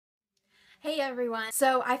Hey everyone.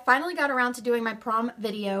 So I finally got around to doing my prom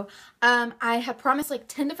video. I had promised like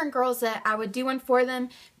 10 different girls that I would do one for them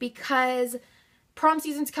because prom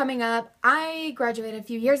season's coming up. I graduated a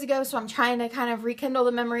few years ago, so I'm trying to kind of rekindle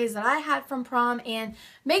the memories that I had from prom, and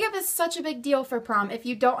makeup is such a big deal for prom. If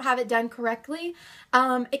you don't have it done correctly,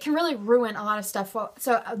 it can really ruin a lot of stuff.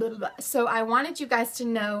 So I wanted you guys to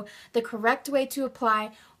know the correct way to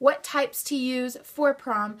apply, what types to use for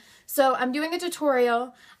prom. So I'm doing a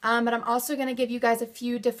tutorial, but I'm also going to give you guys a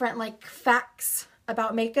few different like facts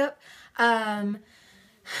about makeup.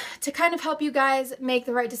 To kind of help you guys make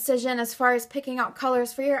the right decision as far as picking out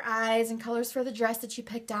colors for your eyes and colors for the dress that you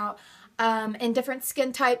picked out, and different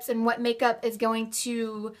skin types and what makeup is going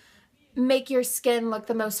to make your skin look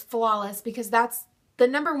the most flawless, because that's the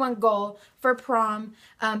 #1 goal for prom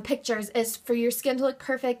pictures, is for your skin to look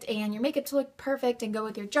perfect and your makeup to look perfect and go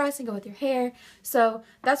with your dress and go with your hair. So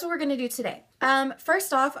that's what we're going to do today.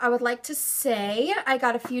 First off, I would like to say I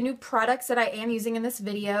got a few new products that I am using in this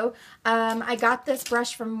video. I got this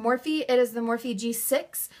brush from Morphe. It is the Morphe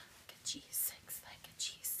G6. Like a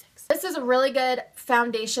G6. This is a really good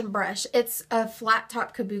foundation brush. It's a flat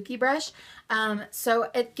top kabuki brush. So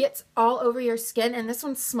it gets all over your skin, and this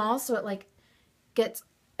one's small, so it like gets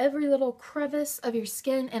every little crevice of your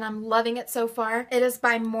skin, and I'm loving it so far. It is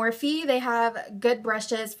by Morphe. They have good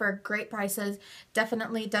brushes for great prices.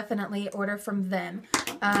 Definitely order from them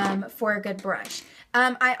for a good brush.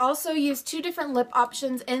 I also use 2 different lip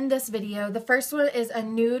options in this video. The first one is a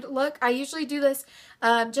nude look. I usually do this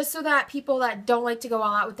just so that people that don't like to go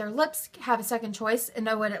all out with their lips have a second choice and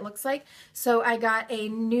know what it looks like. So I got a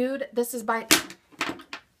nude. This is by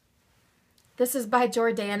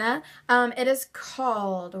Jordana. It is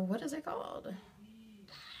called, what is it called?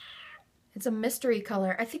 It's a mystery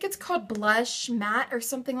color. I think it's called Blush Matte or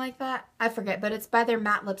something like that. I forget, but it's by their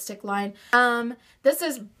matte lipstick line. This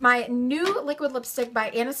is my new liquid lipstick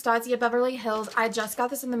by Anastasia Beverly Hills. I just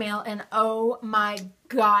got this in the mail, and oh my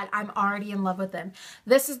god, I'm already in love with them.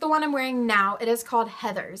 This is the one I'm wearing now. It is called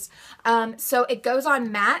Heathers. So it goes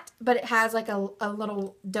on matte, but it has like a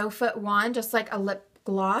little doe foot wand, just like a lip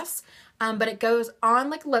gloss. But it goes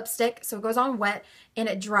on like lipstick, so it goes on wet, and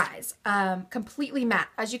it dries completely matte.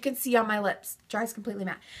 As you can see on my lips, dries completely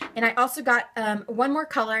matte. And I also got one more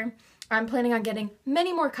color. I'm planning on getting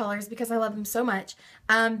many more colors because I love them so much.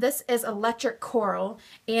 This is Electric Coral,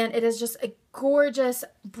 and it is just a gorgeous,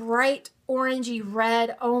 bright, orangey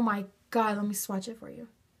red. Oh my god, let me swatch it for you.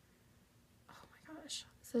 Oh my gosh,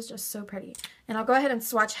 this is just so pretty. And I'll go ahead and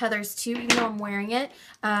swatch Heathers too, even though I'm wearing it,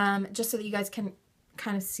 just so that you guys can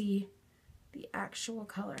kind of see the actual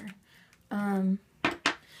color.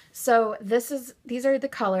 So these are the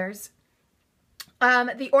colors.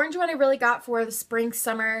 The orange one I really got for the spring,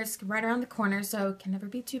 summer, it's right around the corner, so can never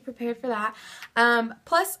be too prepared for that.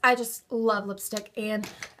 Plus, I just love lipstick, and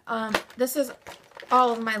this is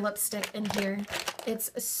all of my lipstick in here.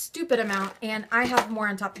 It's a stupid amount, and I have more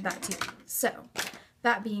on top of that too. So,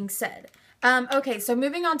 that being said, okay, so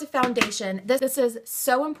moving on to foundation. This is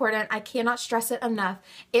so important. I cannot stress it enough.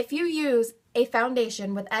 If you use a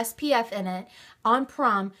foundation with SPF in it on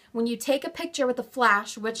prom, when you take a picture with a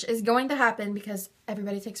flash, which is going to happen because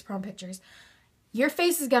everybody takes prom pictures, your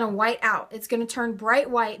face is going to white out. It's going to turn bright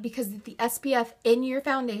white because the SPF in your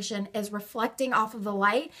foundation is reflecting off of the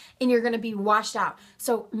light, and you're going to be washed out.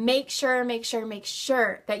 So make sure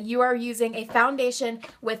that you are using a foundation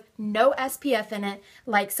with no SPF in it,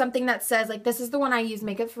 like something that says, like this is the one I use,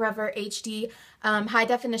 Make It Forever HD High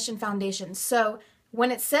Definition Foundation. So when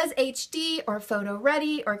it says HD or photo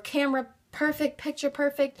ready or camera perfect, picture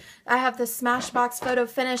perfect, I have the Smashbox photo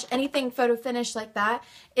finish, anything photo finish like that,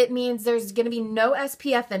 it means there's going to be no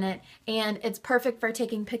SPF in it, and it's perfect for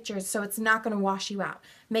taking pictures, so it's not going to wash you out.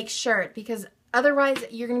 Make sure, because otherwise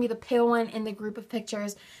you're going to be the pale one in the group of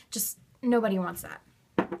pictures. Just nobody wants that.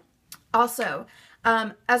 Also,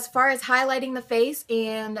 as far as highlighting the face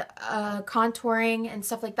and contouring and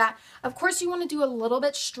stuff like that, of course you want to do a little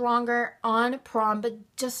bit stronger on prom, but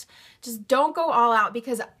just don't go all out,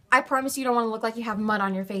 because I promise you don't want to look like you have mud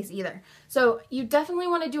on your face either. So you definitely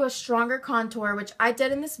want to do a stronger contour, which I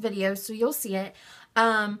did in this video, so you'll see it.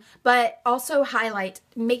 But also highlight.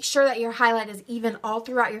 Make sure that your highlight is even all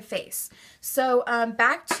throughout your face. So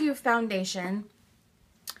back to foundation.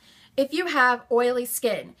 If you have oily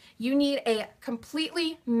skin, you need a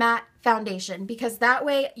completely matte foundation, because that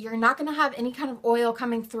way you're not going to have any kind of oil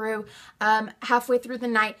coming through halfway through the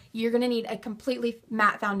night. You're going to need a completely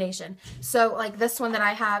matte foundation. So like this one that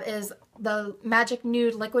I have is the Magic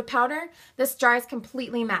Nude Liquid Powder. This dries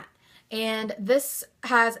completely matte. And this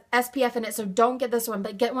has SPF in it, so don't get this one,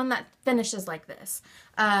 but get one that finishes like this.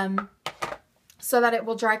 so that it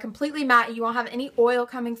will dry completely matte. You won't have any oil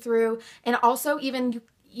coming through. And also, even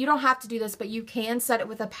you don't have to do this, but you can set it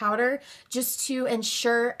with a powder just to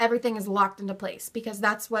ensure everything is locked into place, because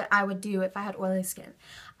that's what I would do if I had oily skin.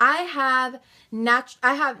 I have not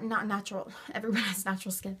natural, everyone has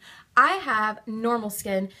natural skin. I have normal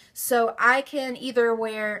skin, so I can either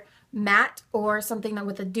wear matte or something that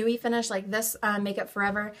with a dewy finish, like this Makeup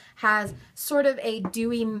Forever has sort of a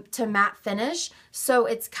dewy to matte finish, so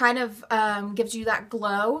it's kind of gives you that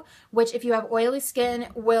glow, which if you have oily skin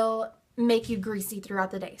will make you greasy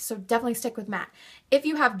throughout the day. So definitely stick with matte. If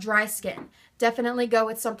you have dry skin, definitely go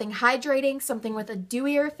with something hydrating, something with a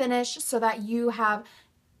dewier finish, so that you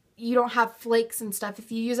don't have flakes and stuff.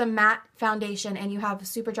 If you use a matte foundation and you have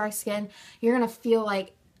super dry skin, you're gonna feel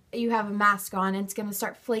like you have a mask on and it's gonna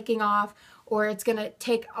start flaking off, or it's gonna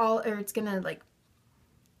take all, or it's gonna like,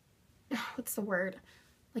 what's the word?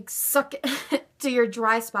 Like suck it to your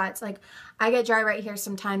dry spots. Like I get dry right here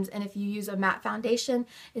sometimes, and if you use a matte foundation,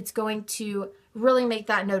 it's going to really make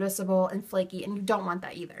that noticeable and flaky, and you don't want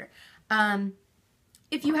that either.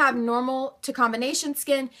 If you have normal to combination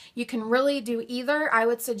skin, you can really do either. I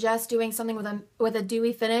would suggest doing something with a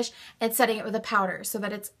dewy finish and setting it with a powder so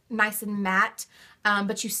that it's nice and matte,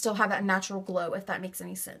 but you still have that natural glow, if that makes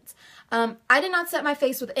any sense. I did not set my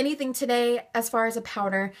face with anything today as far as a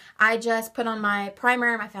powder. I just put on my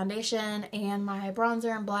primer, my foundation, and my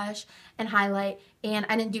bronzer and blush and highlight, and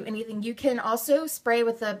I didn't do anything. You can also spray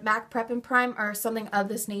with the MAC Prep and Prime or something of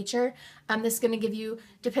this nature. This is going to give you,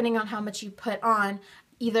 depending on how much you put on,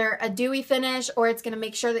 either a dewy finish, or it's going to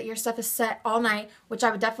make sure that your stuff is set all night, which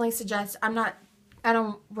I would definitely suggest. I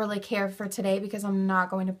don't really care for today because I'm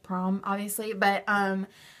not going to prom, obviously, but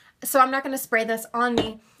so I'm not going to spray this on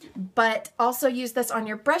me, but also use this on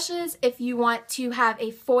your brushes if you want to have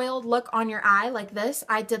a foiled look on your eye like this.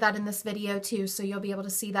 I did that in this video too, so you'll be able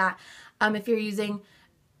to see that if you're using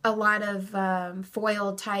a lot of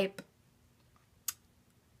foil type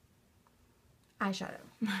eyeshadow.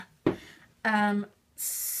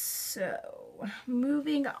 So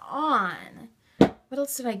moving on, what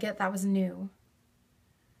else did I get that was new?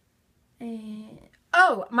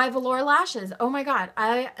 Oh, my velour lashes. Oh my god,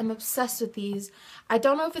 I am obsessed with these. I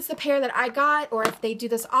don't know if it's the pair that I got or if they do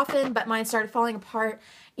this often, but mine started falling apart,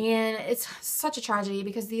 and it's such a tragedy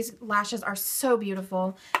because these lashes are so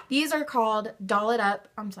beautiful. These are called Doll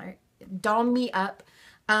Me Up.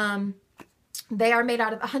 They are made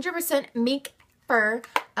out of 100% mink fur,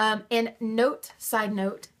 and side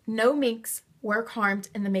note, no minks were harmed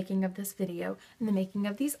in the making of this video, in the making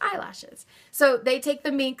of these eyelashes. So they take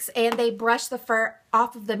the minks and they brush the fur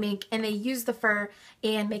off of the mink, and they use the fur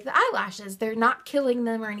and make the eyelashes. They're not killing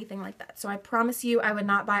them or anything like that. So I promise you I would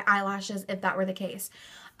not buy eyelashes if that were the case.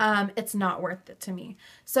 It's not worth it to me.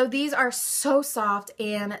 So these are so soft,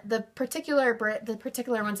 and the particular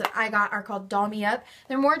ones that I got are called Doll Me Up.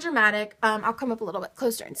 They're more dramatic. I'll come up a little bit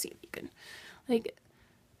closer and see if you can, like,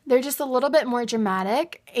 they're just a little bit more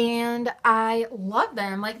dramatic, and I love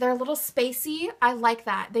them. Like, they're a little spacey. I like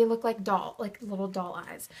that. They look like little doll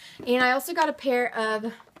eyes. And I also got a pair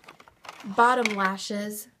of bottom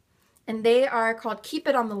lashes, and they are called Keep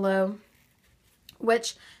It on the Low,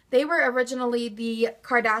 which they were originally the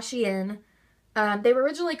Kardashian. They were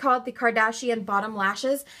originally called the Kardashian bottom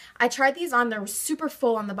lashes. I tried these on. They're super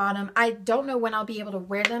full on the bottom. I don't know when I'll be able to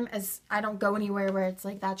wear them, as I don't go anywhere where it's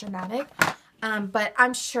like that dramatic. But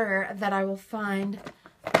I'm sure that I will find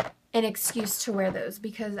an excuse to wear those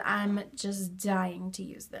because I'm just dying to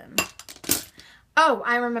use them. Oh,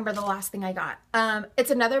 I remember the last thing I got.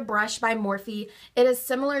 It's another brush by Morphe. It is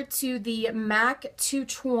similar to the MAC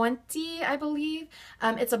 220, I believe.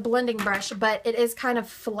 It's a blending brush, but it is kind of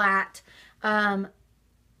flat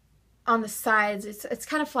on the sides. It's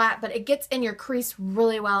kind of flat, but it gets in your crease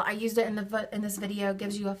really well. I used it in this video. It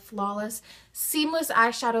gives you a flawless, seamless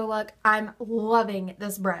eyeshadow look. I'm loving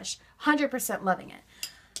this brush. 100% loving it.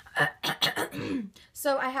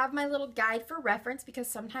 So I have my little guide for reference because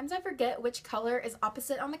sometimes I forget which color is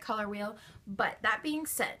opposite on the color wheel. But that being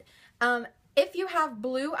said, if you have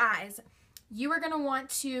blue eyes, you are going to want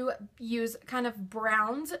to use kind of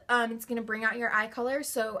browns. It's going to bring out your eye color.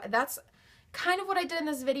 So that's kind of what I did in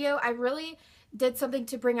this video. I really did something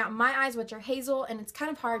to bring out my eyes, which are hazel, and it's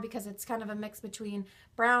kind of hard because it's kind of a mix between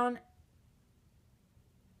brown.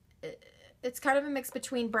 It's kind of a mix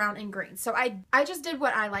between brown and green. So I just did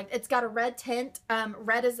what I liked. It's got a red tint.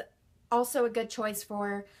 Red is also a good choice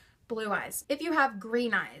for blue eyes. If you have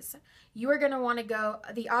green eyes, you are going to want to go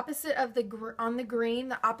the opposite of on the green,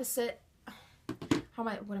 the opposite,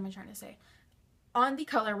 what am I trying to say? On the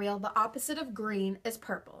color wheel, the opposite of green is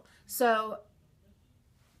purple. So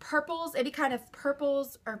purples, any kind of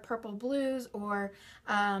purples or purple blues or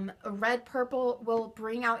a red purple will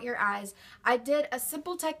bring out your eyes. I did a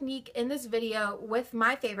simple technique in this video with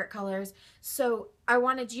my favorite colors, so I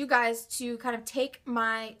wanted you guys to kind of take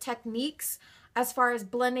my techniques as far as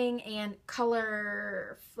blending and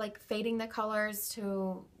color, like fading the colors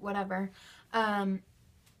to whatever,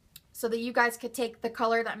 so that you guys could take the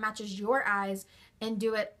color that matches your eyes and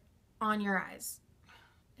do it on your eyes,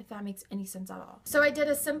 if that makes any sense at all. So I did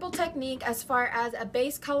a simple technique as far as a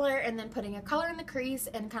base color and then putting a color in the crease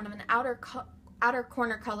and kind of an outer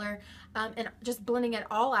corner color, and just blending it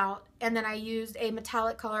all out. And then I used a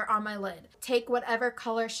metallic color on my lid. Take whatever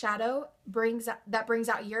color shadow brings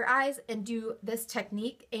out your eyes and do this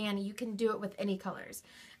technique, and you can do it with any colors.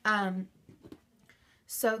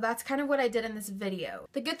 So that's kind of what I did in this video.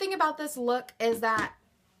 The good thing about this look is that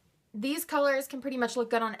these colors can pretty much look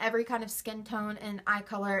good on every kind of skin tone and eye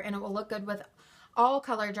color, and it will look good with all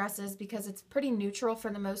color dresses because it's pretty neutral for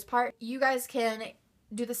the most part. You guys can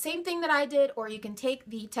do the same thing that I did, or you can take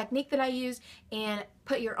the technique that I used and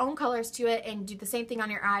put your own colors to it and do the same thing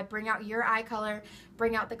on your eye. Bring out your eye color,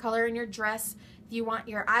 bring out the color in your dress. If you want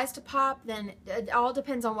your eyes to pop, then it all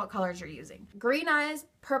depends on what colors you're using. Green eyes,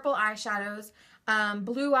 purple eyeshadows,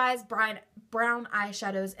 blue eyes, brown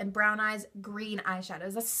eyeshadows, and brown eyes, green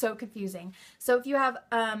eyeshadows. That's so confusing. So if you have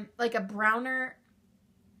like a browner,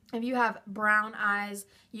 if you have brown eyes,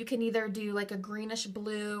 you can either do like a greenish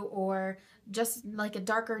blue or just like a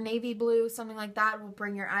darker navy blue, something like that will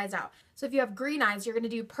bring your eyes out. So if you have green eyes, you're going to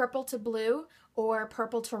do purple to blue or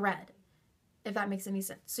purple to red, if that makes any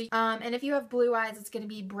sense. So, and if you have blue eyes, it's going to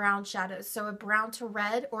be brown shadows. So a brown to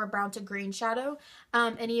red or a brown to green shadow,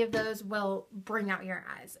 any of those will bring out your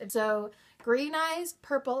eyes. So green eyes,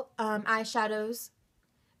 purple eyeshadows,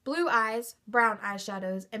 blue eyes, brown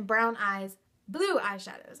eyeshadows, and brown eyes, blue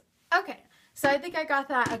eyeshadows. Okay, so I think I got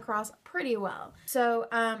that across pretty well. So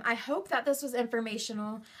I hope that this was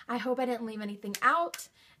informational. I hope I didn't leave anything out.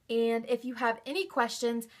 And if you have any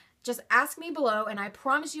questions, just ask me below and I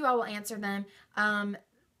promise you I will answer them.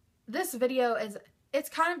 This video it's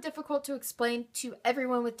kind of difficult to explain to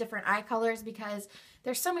everyone with different eye colors because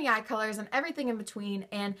there's so many eye colors and everything in between,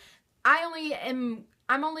 and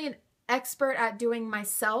I'm only an expert at doing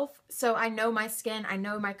myself, so I know my skin, I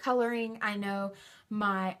know my coloring, I know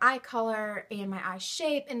my eye color and my eye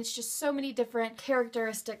shape, and it's just so many different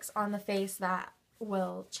characteristics on the face that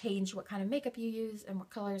will change what kind of makeup you use and what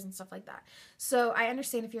colors and stuff like that. So I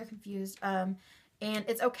understand if you're confused, and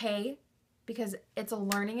it's okay because it's a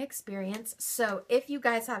learning experience. So if you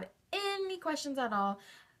guys have any questions at all,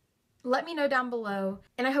 let me know down below.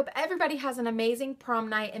 And I hope everybody has an amazing prom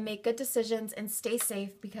night and make good decisions and stay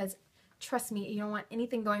safe, because trust me, you don't want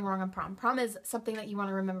anything going wrong on prom. Prom is something that you want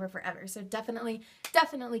to remember forever. So definitely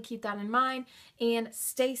keep that in mind and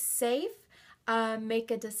stay safe. Make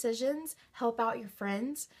good decisions, help out your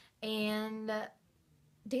friends, and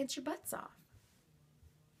dance your butts off.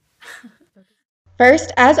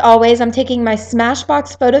 First, as always, I'm taking my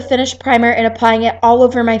Smashbox Photo Finish Primer and applying it all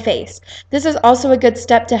over my face. This is also a good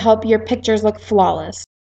step to help your pictures look flawless.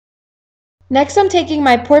 Next, I'm taking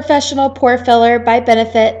my Professional Pore Filler by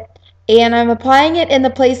Benefit, and I'm applying it in the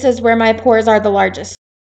places where my pores are the largest.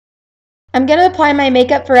 I'm going to apply my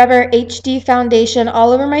Makeup Forever HD foundation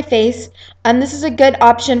all over my face. This is a good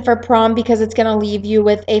option for prom because it's going to leave you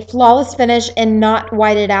with a flawless finish and not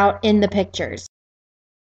white it out in the pictures.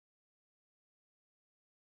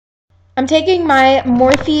 I'm taking my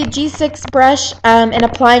Morphe G6 brush and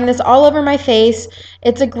applying this all over my face.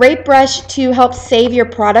 It's a great brush to help save your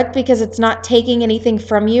product because it's not taking anything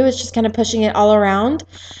from you. It's just kind of pushing it all around.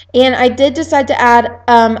 And I did decide to add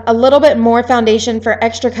a little bit more foundation for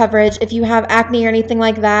extra coverage. If you have acne or anything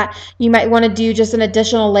like that, you might want to do just an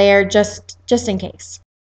additional layer just in case.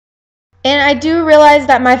 And I do realize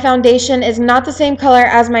that my foundation is not the same color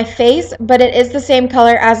as my face, but it is the same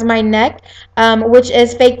color as my neck, which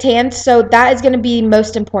is fake tan, so that is going to be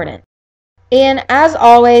most important. And as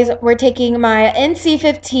always, we're taking my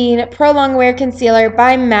NC15 Pro Longwear Concealer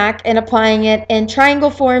by MAC and applying it in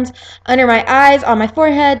triangle forms under my eyes, on my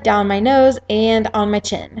forehead, down my nose, and on my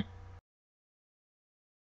chin.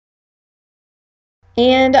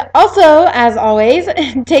 And also, as always,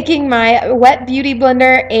 taking my Wet Beauty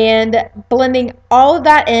Blender and blending all of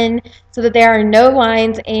that in so that there are no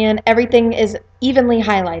lines and everything is evenly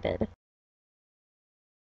highlighted.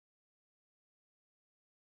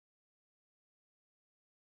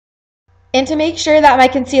 And to make sure that my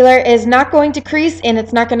concealer is not going to crease and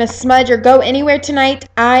it's not going to smudge or go anywhere tonight,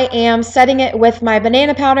 I am setting it with my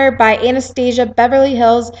Banana Powder by Anastasia Beverly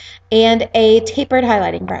Hills and a tapered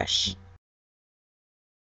highlighting brush.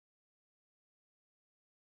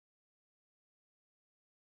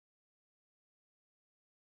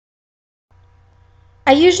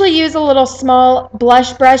 I usually use a little small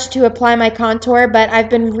blush brush to apply my contour, but I've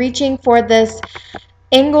been reaching for this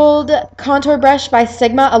angled contour brush by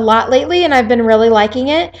Sigma a lot lately, and I've been really liking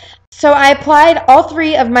it. So I applied all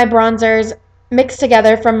three of my bronzers mixed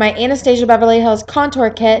together from my Anastasia Beverly Hills contour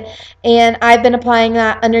kit, and I've been applying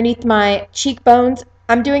that underneath my cheekbones.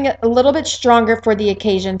 I'm doing it a little bit stronger for the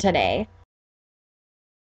occasion today.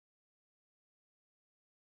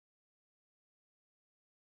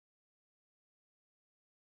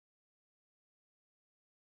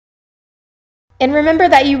 And remember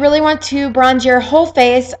that you really want to bronze your whole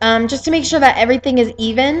face just to make sure that everything is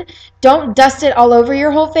even. Don't dust it all over your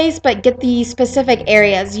whole face, but get the specific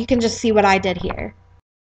areas. You can just see what I did here.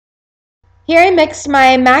 Here I mixed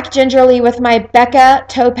my MAC Gingerly with my Becca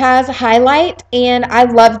Topaz highlight, and I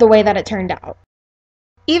love the way that it turned out.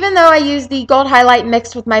 Even though I use the gold highlight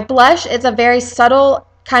mixed with my blush, it's a very subtle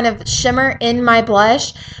kind of shimmer in my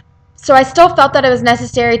blush. So I still felt that it was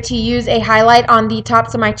necessary to use a highlight on the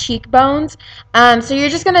tops of my cheekbones. So you're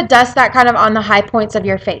just going to dust that kind of on the high points of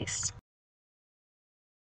your face.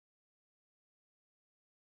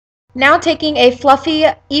 Now taking a fluffy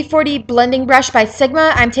E40 blending brush by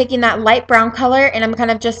Sigma, I'm taking that light brown color and I'm kind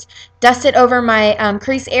of just dust it over my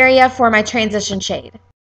crease area for my transition shade.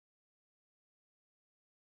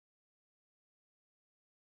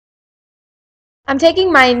 I'm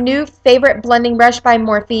taking my new favorite blending brush by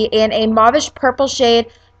Morphe and a mauvish purple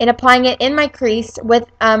shade and applying it in my crease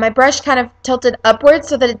with my brush kind of tilted upwards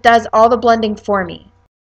so that it does all the blending for me.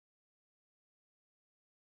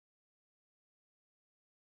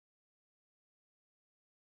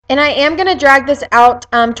 And I am going to drag this out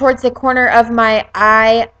towards the corner of my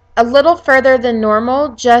eye a little further than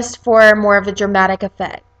normal just for more of a dramatic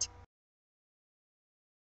effect.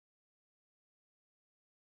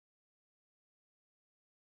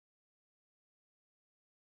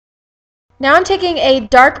 Now I'm taking a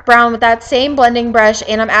dark brown with that same blending brush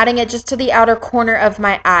and I'm adding it just to the outer corner of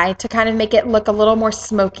my eye to kind of make it look a little more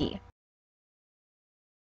smoky.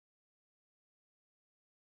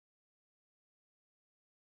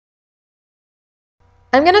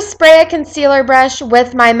 I'm going to spray a concealer brush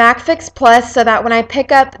with my MAC Fix Plus so that when I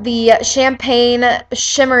pick up the champagne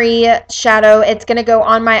shimmery shadow, it's going to go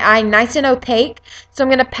on my eye nice and opaque. So I'm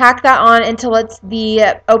going to pack that on until it's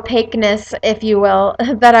the opaqueness, if you will,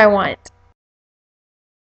 that I want.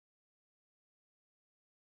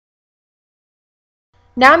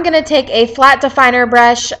 Now I'm going to take a flat definer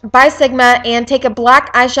brush by Sigma and take a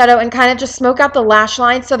black eyeshadow and kind of just smoke out the lash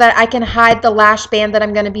line so that I can hide the lash band that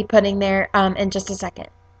I'm going to be putting there in just a second.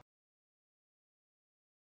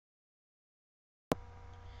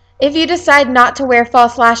 If you decide not to wear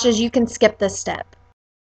false lashes, you can skip this step.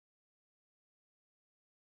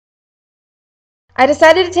 I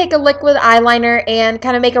decided to take a liquid eyeliner and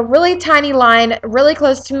kind of make a really tiny line really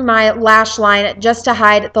close to my lash line just to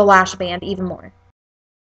hide the lash band even more.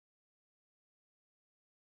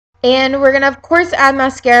 And we're going to, of course, add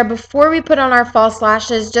mascara before we put on our false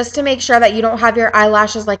lashes just to make sure that you don't have your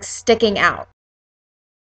eyelashes like sticking out.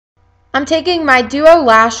 I'm taking my Duo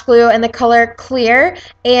Lash Glue in the color Clear,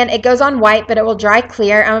 and it goes on white, but it will dry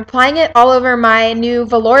clear. I'm applying it all over my new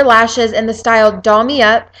velour lashes in the style Doll Me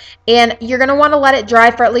Up, and you're going to want to let it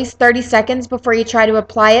dry for at least 30 seconds before you try to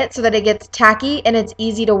apply it so that it gets tacky and it's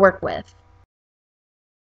easy to work with.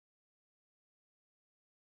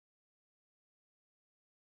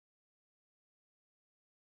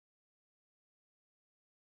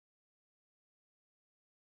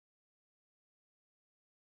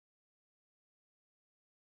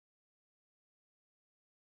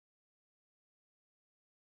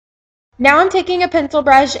 Now I'm taking a pencil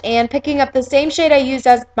brush and picking up the same shade I used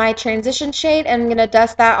as my transition shade, and I'm going to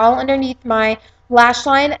dust that all underneath my lash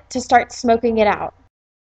line to start smoking it out.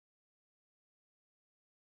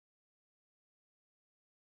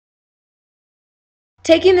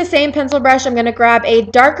 Taking the same pencil brush, I'm going to grab a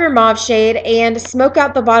darker mauve shade and smoke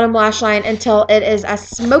out the bottom lash line until it is as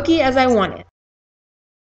smoky as I want it.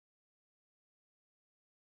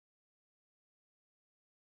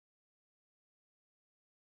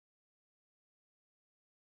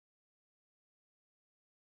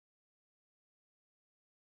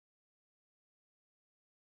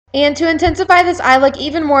 And to intensify this eye look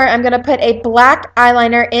even more, I'm going to put a black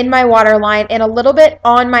eyeliner in my waterline and a little bit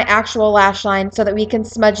on my actual lash line so that we can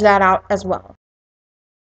smudge that out as well.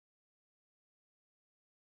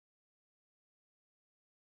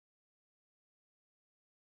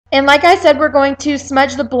 And like I said, we're going to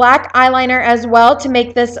smudge the black eyeliner as well to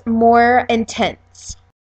make this more intense.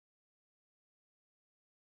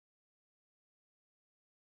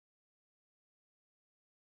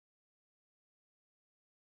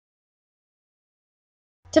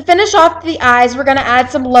 To finish off the eyes, we're going to add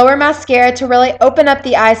some lower mascara to really open up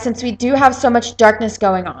the eyes since we do have so much darkness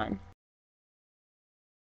going on.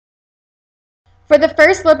 For the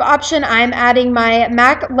first lip option, I'm adding my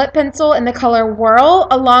MAC lip pencil in the color Whirl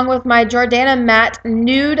along with my Jordana Matte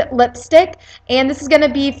Nude lipstick, and this is going to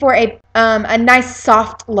be for a nice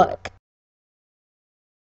soft look.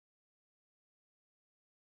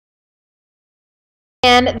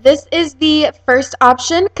 And this is the first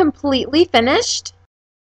option, completely finished.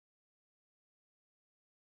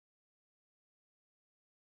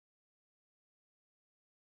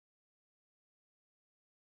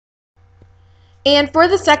 And for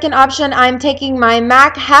the second option, I'm taking my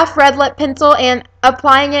MAC Half Red Lip Pencil and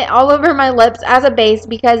applying it all over my lips as a base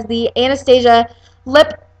because the Anastasia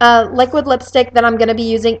liquid lipstick that I'm going to be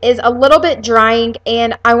using is a little bit drying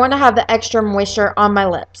and I want to have the extra moisture on my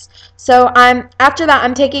lips. So after that,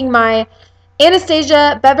 I'm taking my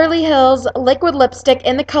Anastasia Beverly Hills liquid lipstick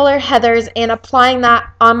in the color Heathers and applying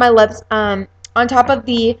that on my lips on top of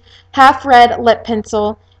the Half Red Lip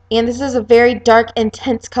Pencil. And this is a very dark,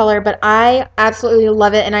 intense color, but I absolutely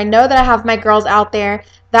love it. And I know that I have my girls out there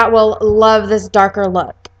that will love this darker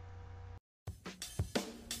look.